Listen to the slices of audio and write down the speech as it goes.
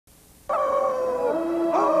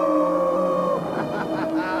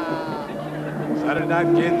Saturday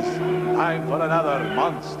night, kids. Time for another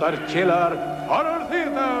Monster Chiller Horror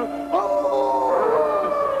Theater.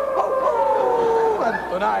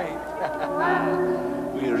 And tonight,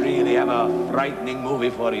 we really have a frightening movie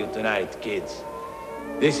for you tonight, kids.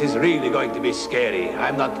 This is really going to be scary.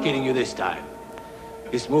 I'm not kidding you this time.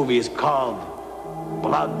 This movie is called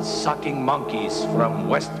Blood-Sucking Monkeys from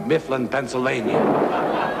West Mifflin, Pennsylvania.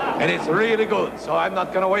 And it's really good, so I'm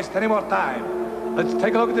not going to waste any more time. Let's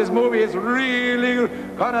take a look at this movie. It's really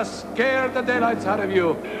gonna scare the daylights out of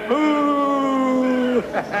you. Ooh!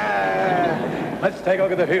 Let's take a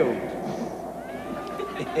look at the film.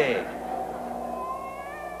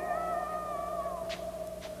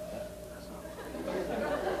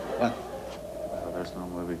 What? Oh, there's no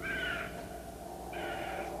movie.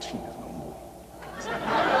 There's no movie.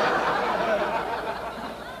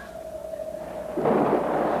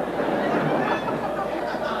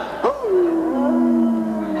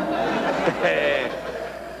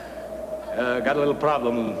 Got a little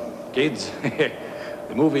problem, kids. The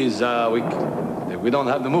movies, we don't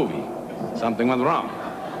have the movie. Something went wrong.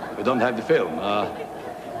 We don't have the film.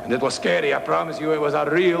 And it was scary, I promise you. It was a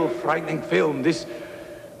real frightening film. This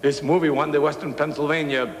movie won the Western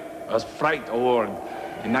Pennsylvania Fright Award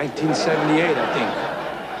in 1978, I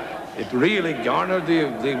think. It really garnered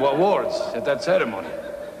the awards at that ceremony.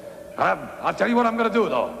 I'll tell you what I'm going to do,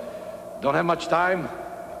 though. Don't have much time,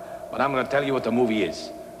 but I'm going to tell you what the movie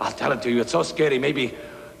is. I'll tell it to you. It's so scary. Maybe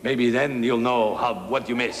then you'll know what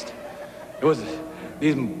you missed. It was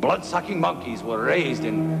these blood-sucking monkeys were raised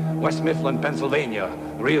in West Mifflin, Pennsylvania,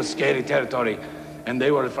 real scary territory. And they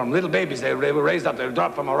were from little babies. They were raised up. They were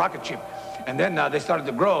dropped from a rocket ship. And then they started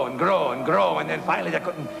to grow and grow and grow. And then finally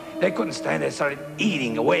they couldn't stand it. They started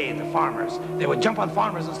eating away the farmers. They would jump on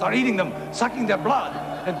farmers and start eating them, sucking their blood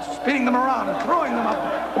and spitting them around and throwing them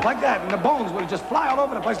up like that. And the bones would just fly all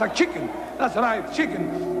over the place like chicken. That's right,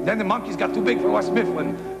 chicken. Then the monkeys got too big for West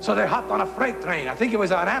Mifflin, so they hopped on a freight train. I think it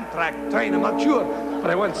was an Amtrak train, I'm not sure. But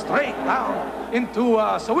they went straight down into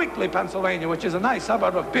Sewickley, Pennsylvania, which is a nice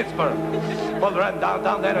suburb of Pittsburgh. Well,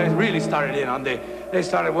 down there, they really started in on they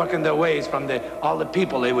started working their ways from all the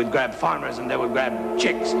people. They would grab farmers, and they would grab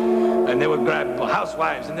chicks, and they would grab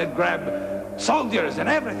housewives, and they'd grab soldiers and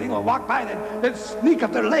everything would walk by, they'd sneak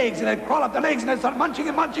up their legs, and they'd crawl up their legs, and they'd start munching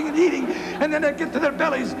and munching and eating, and then they'd get to their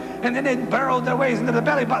bellies, and then they'd burrow their ways into the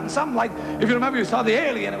belly button. Something like, if you remember, you saw the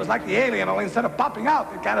alien, it was like the alien, only instead of popping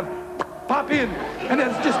out, it kind of pop in, and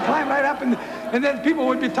then just climb right up, and then people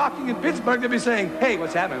would be talking in Pittsburgh, they'd be saying, hey,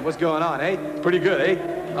 what's happening, what's going on, eh? Pretty good, eh?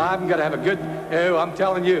 I'm gonna have a good, oh, I'm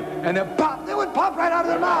telling you, and then pop, they would pop right out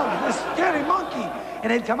of their mouth, this scary monkey,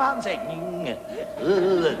 and they'd come out and say,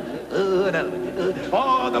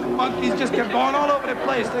 oh, the monkeys just kept going all over the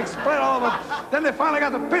place. They spread all over. Then they finally got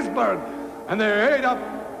to Pittsburgh, and they ate up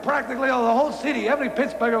practically the whole city. Every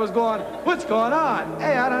Pittsburgher was going, what's going on?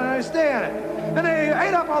 Hey, I don't understand it. And they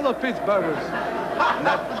ate up all the Pittsburghers. And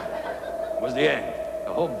that was the end.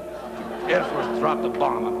 The whole Air Force dropped a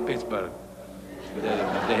bomb on Pittsburgh.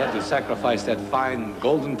 They had to sacrifice that fine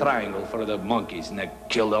golden triangle for the monkeys, and they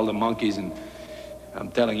killed all the monkeys, and I'm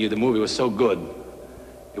telling you, the movie was so good,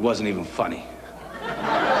 it wasn't even funny.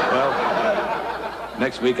 Well,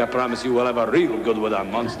 next week, I promise you, we'll have a real good one on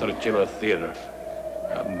Monster Chiller Theater.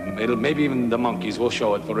 Maybe even the monkeys will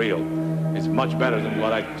show it for real. It's much better than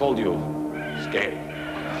what I told you. Scary.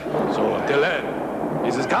 So until then,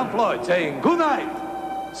 this is Count Floyd saying good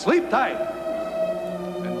night, sleep tight,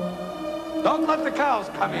 and don't let the cows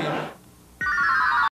come in.